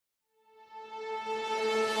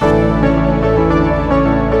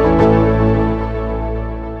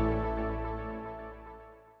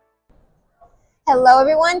Hello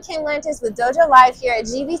everyone, Kim Lantis with Dojo Live here at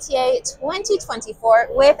GBTA 2024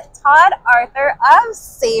 with Todd Arthur of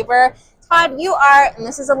Sabre. Todd, you are, and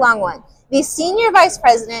this is a long one, the Senior Vice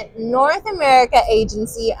President, North America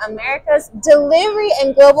Agency, America's Delivery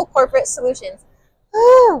and Global Corporate Solutions.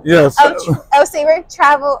 Yes. Of Sabre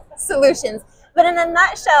Travel Solutions. But in a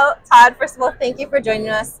nutshell, Todd, first of all, thank you for joining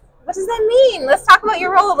us. What does that mean? Let's talk about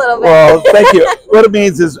your role a little bit. Well, thank you. What it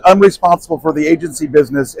means is I'm responsible for the agency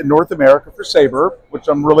business in North America for Sabre, which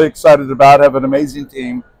I'm really excited about. I have an amazing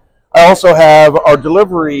team. I also have our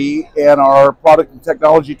delivery and our product and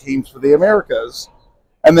technology teams for the Americas.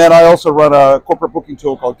 And then I also run a corporate booking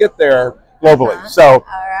tool called Get There globally. So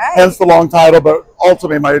hence the long title, but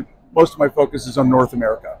ultimately most of my focus is on North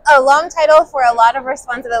America. A long title for a lot of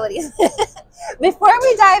responsibilities. Before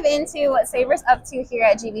we dive into what Sabre's up to here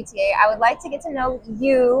at GBTA, I would like to get to know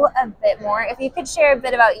you a bit more. If you could share a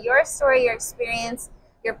bit about your story, your experience,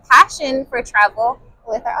 your passion for travel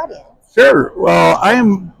with our audience. Sure. Well,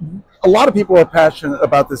 a lot of people are passionate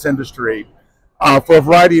about this industry for a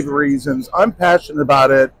variety of reasons. I'm passionate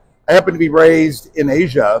about it. I happen to be raised in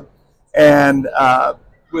Asia, and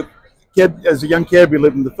as a young kid, we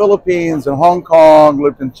lived in the Philippines and Hong Kong,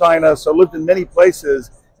 lived in China, so lived in many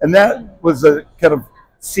places. And that was a kind of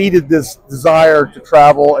seeded this desire to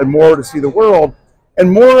travel and more to see the world.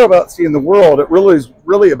 And more about seeing the world, it really is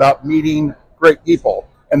about meeting great people.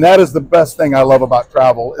 And that is the best thing I love about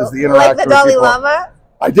travel, is the interaction with people. Like the Dalai Lama?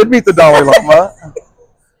 I did meet the Dalai Lama.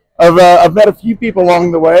 I've met a few people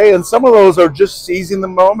along the way, and some of those are just seizing the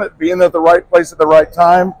moment, being at the right place at the right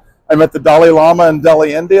time. I met the Dalai Lama in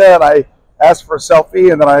Delhi, India, and I asked for a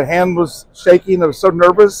selfie, and then my hand was shaking. I was so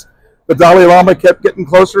nervous. The Dalai Lama kept getting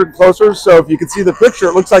closer and closer, so if you can see the picture,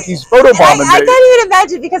 it looks like he's photobombing me. I can't even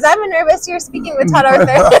imagine, because I'm nervous you're speaking with Todd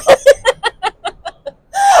Arthur.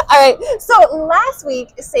 All right, so last week,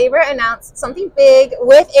 Sabre announced something big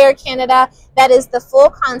with Air Canada, that is the full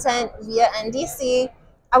content via NDC.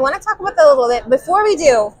 I want to talk about that a little bit. Before we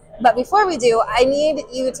do, I need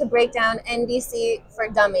you to break down NDC for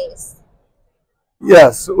dummies.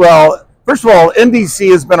 Yes, well, first of all,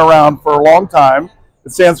 NDC has been around for a long time.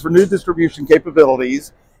 It stands for New Distribution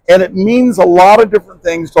Capabilities, and it means a lot of different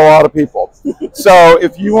things to a lot of people. So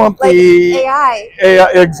if you want like the AI,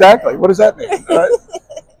 exactly, what does that mean?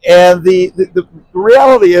 And the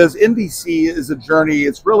reality is, NDC is a journey.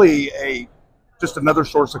 It's really just another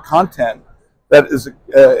source of content that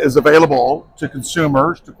is available to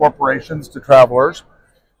consumers, to corporations, to travelers.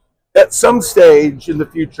 At some stage in the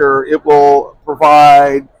future, it will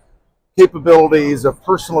provide capabilities of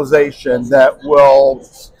personalization that will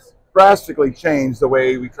drastically change the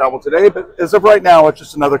way we travel today. But as of right now, it's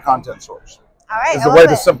just another content source. All right, it's a way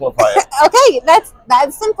to simplify it. Okay,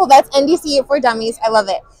 that's simple. That's NDC for dummies. I love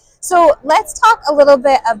it. So let's talk a little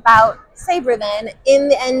bit about Sabre then in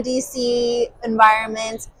the NDC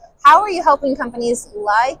environment. How are you helping companies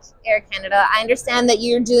like Air Canada? I understand that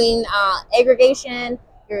you're doing aggregation,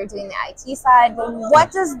 you're doing the IT side, but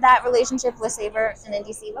what does that relationship with Sabre and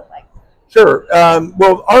NDC look like? Sure.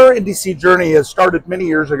 Well, our NDC journey has started many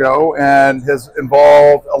years ago and has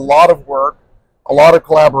involved a lot of work, a lot of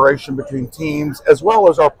collaboration between teams, as well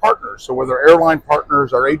as our partners. So whether airline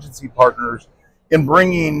partners, our agency partners, in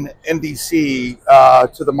bringing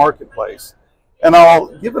NDC to the marketplace. And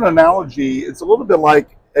I'll give an analogy. It's a little bit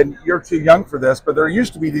like, and you're too young for this, but there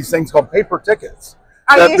used to be these things called paper tickets.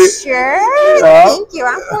 Are you sure? Thank you.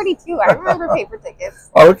 I'm 42. I remember paper tickets.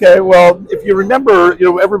 Okay. Well, if you remember,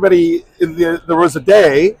 everybody, there was a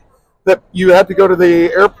day that you had to go to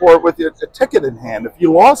the airport with a ticket in hand. If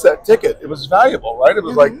you lost that ticket, it was valuable, right? It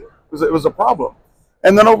was like, it was a problem.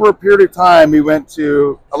 And then over a period of time, we went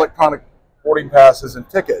to electronic boarding passes and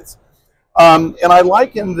tickets. And I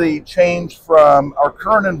liken the change from our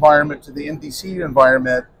current environment to the NDC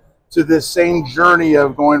environment to this same journey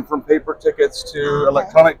of going from paper tickets to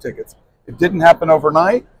electronic tickets. It didn't happen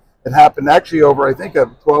overnight. It happened actually over, I think, a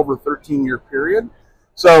 12 or 13 year period.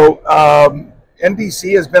 So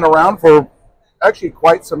NDC has been around for actually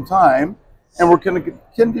quite some time, and we're going to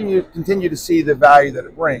continue to see the value that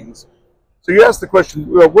it brings. So you asked the question,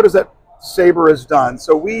 what is that Sabre has done?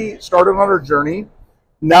 So we started on our journey.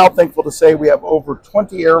 Now, thankful to say we have over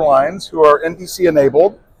 20 airlines who are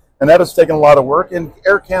NDC-enabled, and that has taken a lot of work. And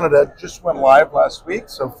Air Canada just went live last week,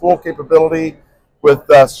 so full capability with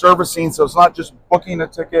servicing. So it's not just booking a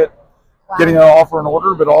ticket, getting an offer and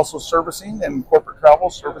order, but also servicing. And corporate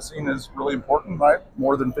travel, servicing is really important, right?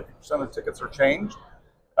 More than 50% of tickets are changed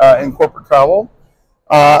in corporate travel.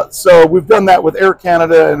 So we've done that with Air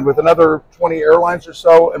Canada and with another 20 airlines or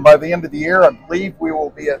so. And by the end of the year, I believe we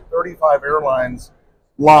will be at 35 airlines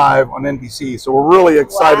live on NDC. So we're really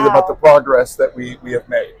excited about the progress that we have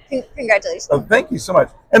made. Congratulations. So thank you so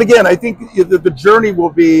much. And again, I think the journey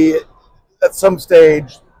will be, at some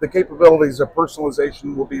stage, the capabilities of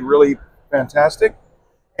personalization will be really fantastic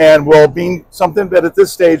and will be something that at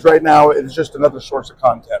this stage right now is just another source of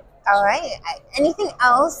content. All right. Anything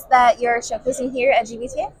else that you're showcasing here at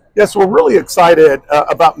GBTA? Yes, we're really excited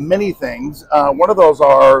about many things. One of those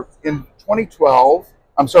are in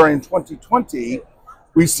 2020,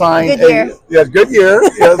 we signed good year. Good year.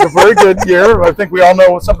 Yeah, it's a very good year. I think we all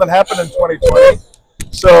know something happened in 2020.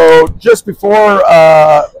 So just before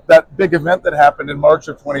that big event that happened in March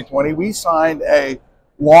of 2020, we signed a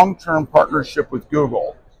long-term partnership with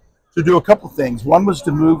Google to do a couple things. One was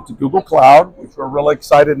to move to Google Cloud, which we're really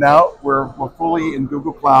excited now. We're fully in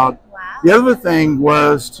Google Cloud. Wow. The other thing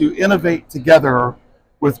was to innovate together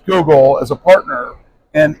with Google as a partner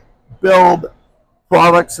and build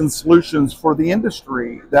products and solutions for the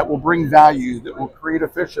industry that will bring value, that will create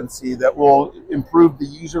efficiency, that will improve the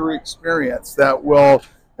user experience, that will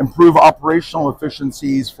improve operational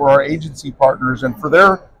efficiencies for our agency partners and for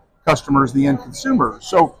their customers, the end consumers.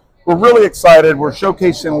 So we're really excited. We're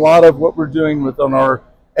showcasing a lot of what we're doing on our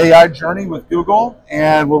AI journey with Google,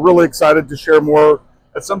 and we're really excited to share more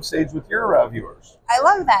at some stage with your viewers. I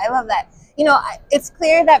love that. I love that. You know, it's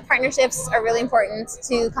clear that partnerships are really important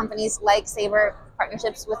to companies like Sabre,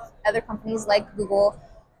 partnerships with other companies like Google.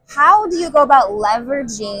 How do you go about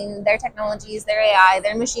leveraging their technologies, their AI,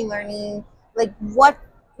 their machine learning? Like, why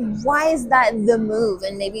is that the move?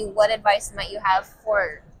 And maybe what advice might you have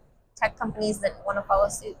for tech companies that want to follow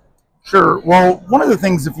suit? Sure. Well, one of the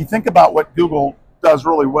things, if you think about what Google does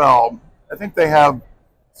really well, I think they have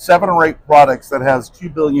 7 or 8 products that has 2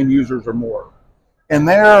 billion users or more. And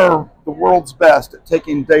they're the world's best at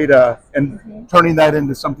taking data and turning that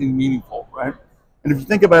into something meaningful, right? And if you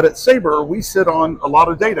think about it, Sabre, we sit on a lot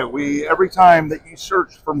of data. Every time that you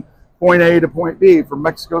search from point A to point B, from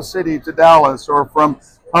Mexico City to Dallas, or from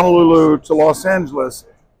Honolulu to Los Angeles,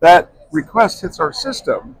 that request hits our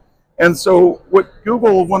system. And so what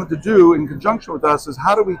Google wanted to do in conjunction with us is,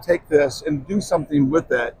 how do we take this and do something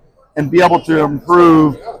with it and be able to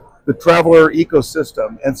improve the traveler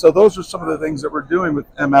ecosystem? And so those are some of the things that we're doing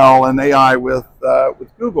with ML and AI with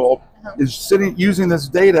Google, is using this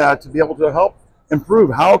data to be able to help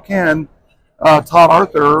improve. How can Todd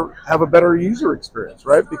Arthur have a better user experience,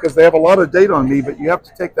 right? Because they have a lot of data on me, but you have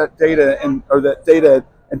to take that data and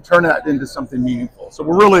turn that into something meaningful. So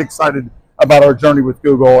we're really excited about our journey with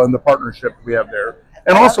Google and the partnership we have there,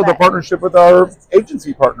 and also the partnership with our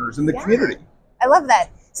agency partners in the community. I love that.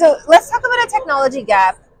 So let's talk about a technology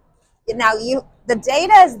gap. Now, the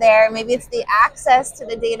data is there. Maybe it's the access to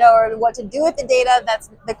the data or what to do with the data. That's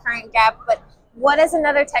the current gap. But what is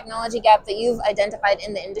another technology gap that you've identified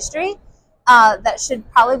in the industry that should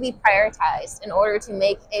probably be prioritized in order to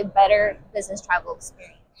make a better business travel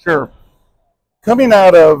experience? Sure. Coming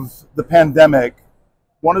out of the pandemic,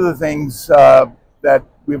 one of the things that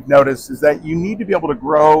we've noticed is that you need to be able to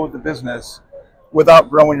grow the business without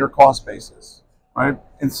growing your cost basis, right?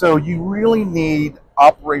 And so you really need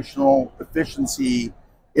operational efficiency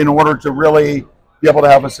in order to really be able to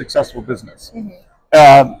have a successful business.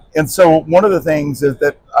 And so one of the things is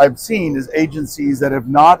that I've seen is agencies that have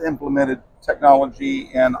not implemented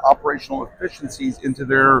technology and operational efficiencies into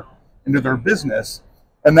their business.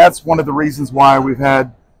 And that's one of the reasons why we've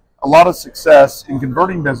had a lot of success in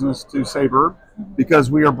converting business to Sabre,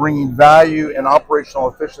 because we are bringing value and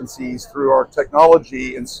operational efficiencies through our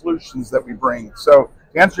technology and solutions that we bring. So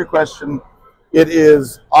to answer your question, it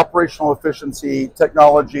is operational efficiency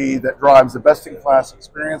technology that drives the best-in-class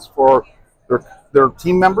experience for their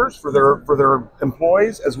team members, for their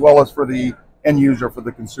employees, as well as for the end user, for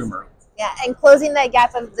the consumer. Yeah, and closing that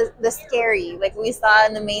gap of the scary, like we saw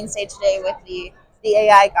in the main stage today with the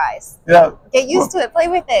AI guys. Yeah. Get used to it. Play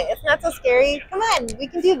with it. It's not so scary. Come on, we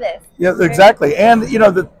can do this. Yeah, exactly. And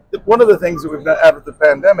one of the things that we've done after the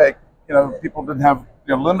pandemic, people didn't have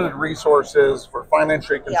limited resources, were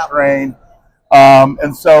financially constrained,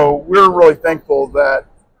 and so we're really thankful that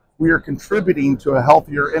we are contributing to a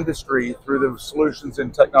healthier industry through the solutions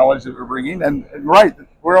and technology that we're bringing. And right,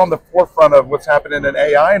 we're on the forefront of what's happening in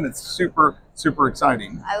AI, and it's super, super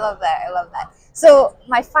exciting. I love that. I love that. So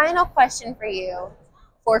my final question for you,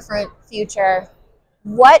 forefront future,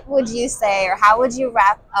 what would you say, or how would you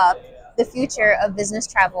wrap up the future of business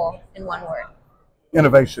travel in one word?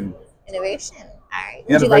 Innovation. Innovation. All right.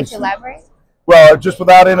 Would you like to elaborate? Well, just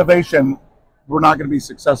without innovation, we're not going to be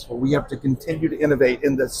successful. We have to continue to innovate,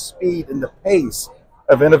 and the speed and the pace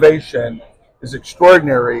of innovation is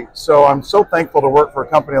extraordinary. So I'm so thankful to work for a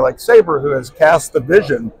company like Sabre, who has cast the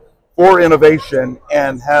vision for innovation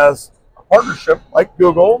and has a partnership like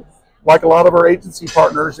Google, like a lot of our agency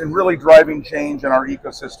partners, in really driving change in our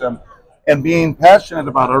ecosystem and being passionate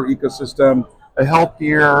about our ecosystem. A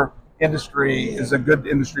healthier industry is a good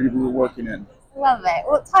industry to be working in. Love it.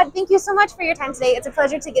 Well, Todd, thank you so much for your time today. It's a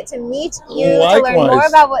pleasure to get to meet you, Likewise. to learn more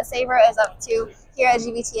about what Sabre is up to here at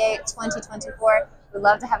GBTA 2024. We'd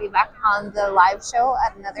love to have you back on the live show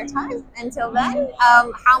at another time. Until then,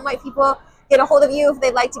 how might people get a hold of you if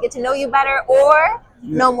they'd like to get to know you better or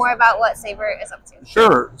know more about what Sabre is up to?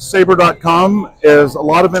 Sure. Sabre.com is a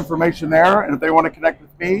lot of information there. And if they want to connect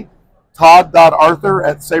with me,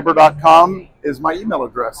 Todd.Arthur@Sabre.com is my email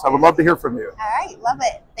address. I would love to hear from you. All right. Love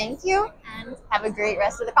it. Thank you. And have a great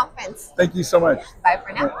rest of the conference. Thank you so much. Bye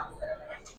for now.